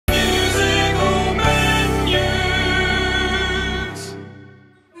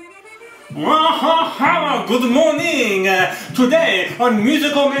Good morning! Today on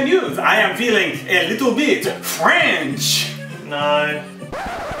musical menus I am feeling a little bit French! No.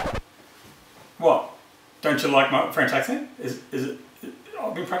 What? Don't you like my French accent? Is it?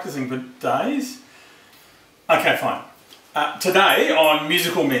 I've been practicing for days. Okay, fine. Today on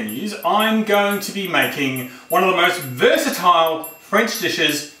musical menus I'm going to be making one of the most versatile French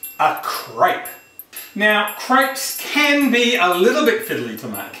dishes, a crepe. Now, crepes can be a little bit fiddly to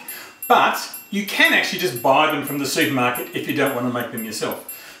make, but you can actually just buy them from the supermarket if you don't want to make them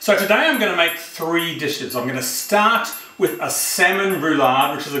yourself. So today I'm going to make three dishes. I'm going to start with a salmon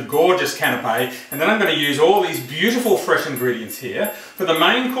roulade, which is a gorgeous canapé, and then I'm going to use all these beautiful fresh ingredients here. For the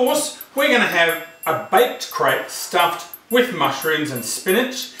main course, we're going to have a baked crepe stuffed with mushrooms and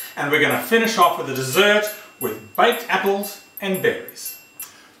spinach, and we're going to finish off with a dessert with baked apples and berries.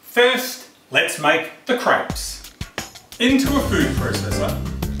 First, let's make the crepes. Into a food processor,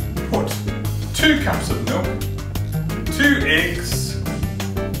 put 2 cups of milk, 2 eggs,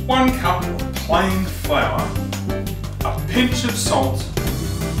 1 cup of plain flour, a pinch of salt,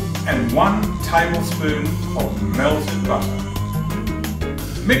 and 1 tablespoon of melted butter.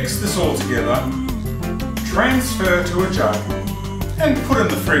 Mix this all together, transfer to a jug, and put in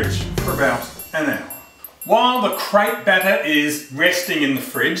the fridge for about an hour. While the crepe batter is resting in the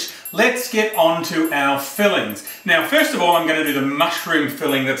fridge, let's get on to our fillings. Now, first of all, I'm going to do the mushroom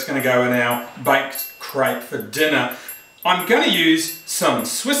filling that's going to go in our baked crepe for dinner. I'm going to use some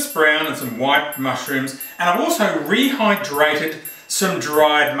Swiss brown and some white mushrooms, and I've also rehydrated some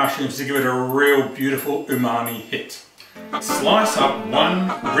dried mushrooms to give it a real beautiful umami hit. Slice up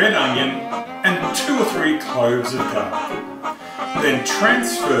 1 red onion and 2 or 3 cloves of garlic. Then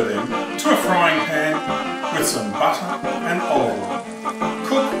transfer them to a frying pan with some butter and olive oil.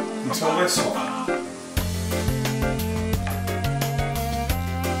 Cook until they're soft.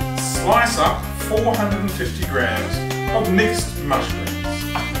 Slice up 450 grams of mixed mushrooms.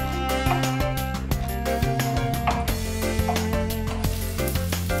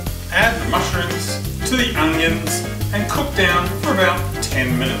 Add the mushrooms to the onions and cook down for about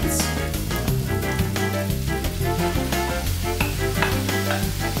 10 minutes.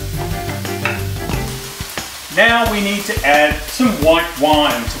 Now we need to add some white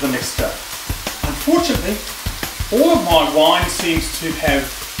wine to the mixture. Unfortunately, all of my wine seems to have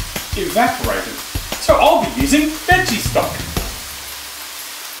evaporated, so I'll be using veggie stock.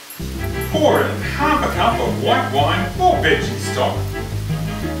 Pour in half a cup of white wine or veggie stock,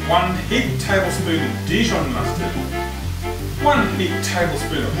 1 heaped tablespoon of Dijon mustard, 1 heaped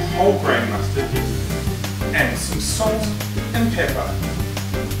tablespoon of whole grain mustard, and some salt and pepper.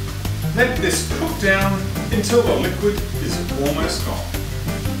 Let this cook down until the liquid is almost gone.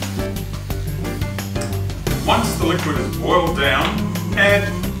 Once the liquid is boiled down, add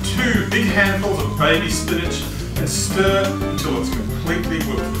 2 big handfuls of baby spinach and stir until it's completely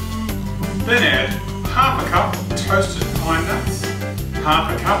wilted. Then add half a cup of toasted pine nuts,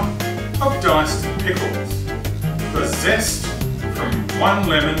 half a cup of diced pickles, the zest from 1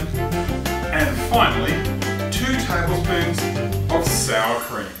 lemon, and finally 2 tablespoons of sour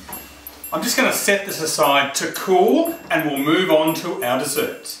cream. I'm just going to set this aside to cool and we'll move on to our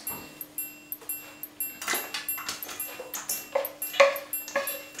desserts.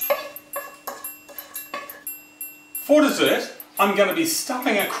 For dessert, I'm going to be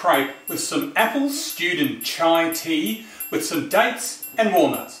stuffing a crepe with some apples stewed in chai tea with some dates and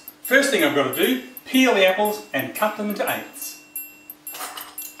walnuts. First thing I've got to do, peel the apples and cut them into 8ths.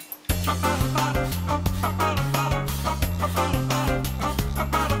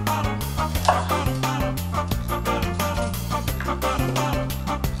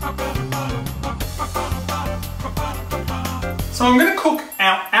 So I'm going to cook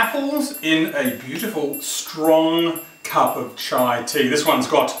our apples in a beautiful strong cup of chai tea. This one's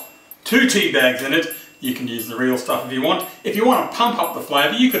got 2 tea bags in it. You can use the real stuff if you want. If you want to pump up the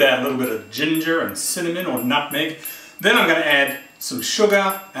flavour, you could add a little bit of ginger and cinnamon or nutmeg. Then I'm going to add some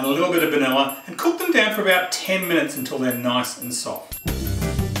sugar and a little bit of vanilla and cook them down for about 10 minutes until they're nice and soft.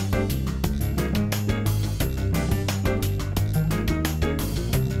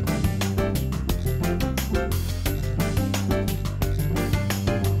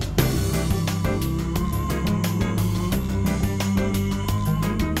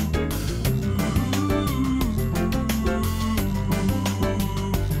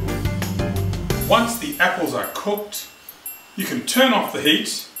 Once the apples are cooked, you can turn off the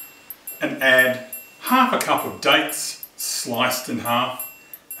heat and add half a cup of dates sliced in half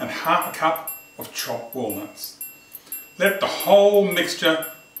and half a cup of chopped walnuts. Let the whole mixture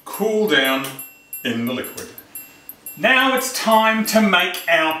cool down in the liquid. Now it's time to make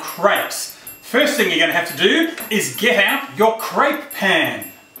our crepes. First thing you're going to have to do is get out your crepe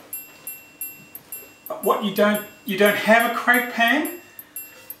pan. What, you don't have a crepe pan?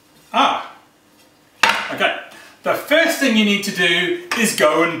 Ah, okay. The first thing you need to do is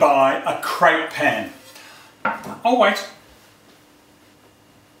go and buy a crepe pan. Oh wait.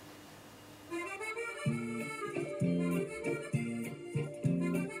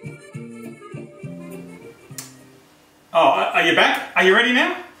 Oh, are you back? Are you ready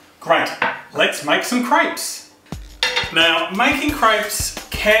now? Great, let's make some crepes. Now, making crepes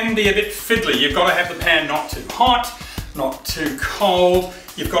can be a bit fiddly. You've got to have the pan not too hot, not too cold.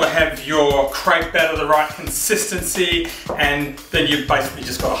 You've got to have your crepe batter the right consistency, and then you've basically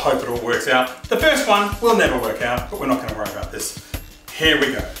just got to hope it all works out. The first one will never work out, but we're not going to worry about this. Here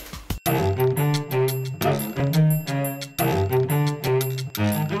we go.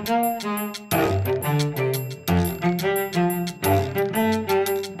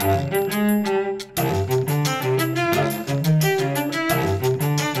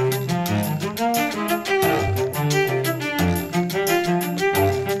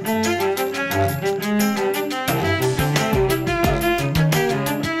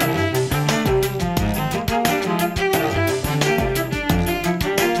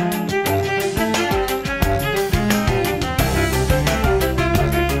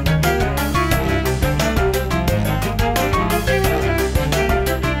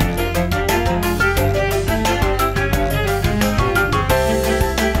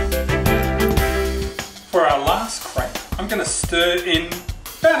 Stir in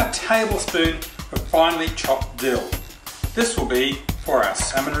about a tablespoon of finely chopped dill. This will be for our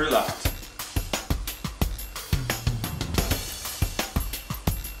salmon roulade.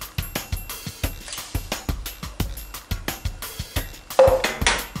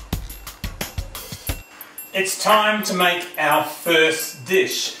 It's time to make our first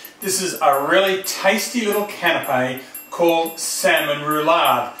dish. This is a really tasty little canapé called salmon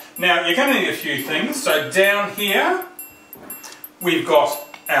roulade. Now you're going to need a few things. So down here we've got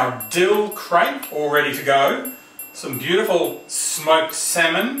our dill crepe all ready to go, some beautiful smoked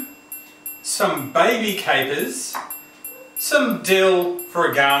salmon, some baby capers, some dill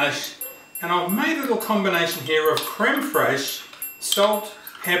for a garnish, and I've made a little combination here of creme fraiche, salt,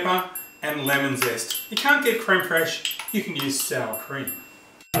 pepper and lemon zest. You can't get creme fraiche, you can use sour cream.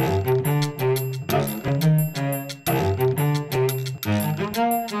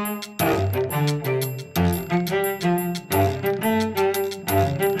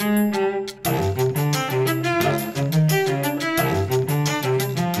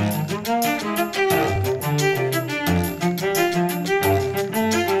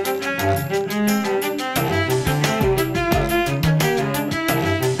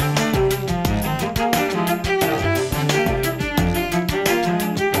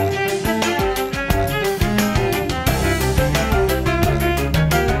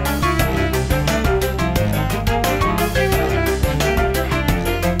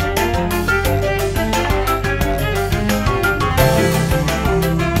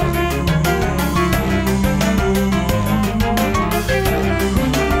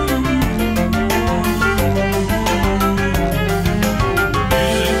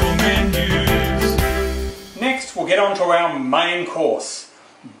 To our main course,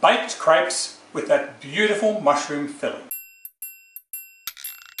 baked crepes with that beautiful mushroom filling.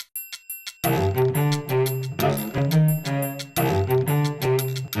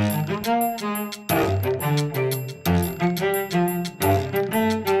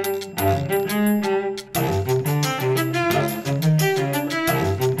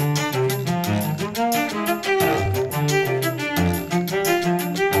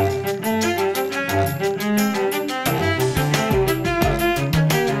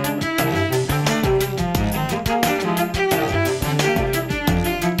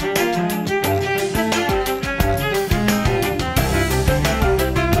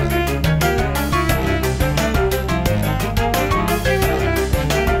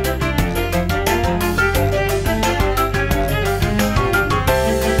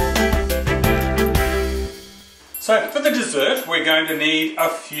 So for the dessert we're going to need a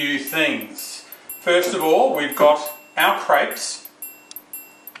few things. First of all, we've got our crepes,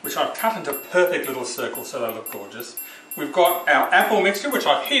 which I've cut into perfect little circles so they look gorgeous. We've got our apple mixture, which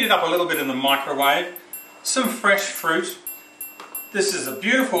I've heated up a little bit in the microwave. Some fresh fruit. This is a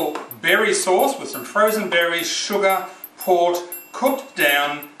beautiful berry sauce with some frozen berries, sugar, port, cooked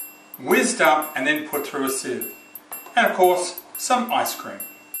down, whizzed up and then put through a sieve. And of course, some ice cream.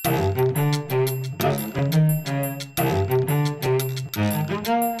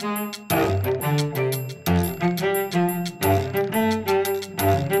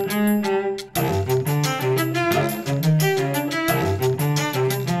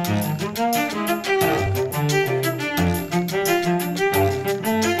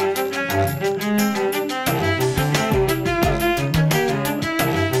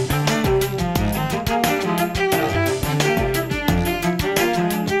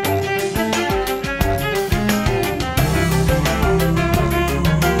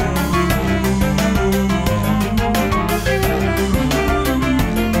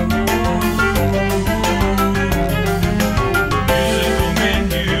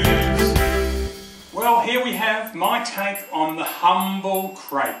 humble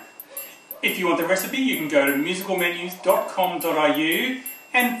crepe. If you want the recipe, you can go to musicalmenus.com.au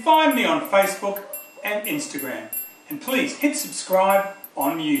and find me on Facebook and Instagram. And please hit subscribe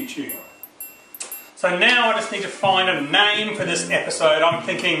on YouTube. So now I just need to find a name for this episode. I'm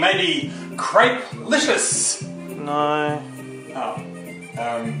thinking maybe Crepelicious. No.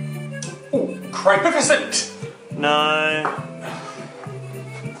 Crepificent. No.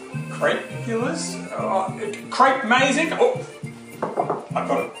 Crepulous? Crepe amazing? Oh, I've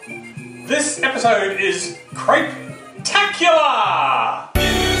got it. This episode is Crepe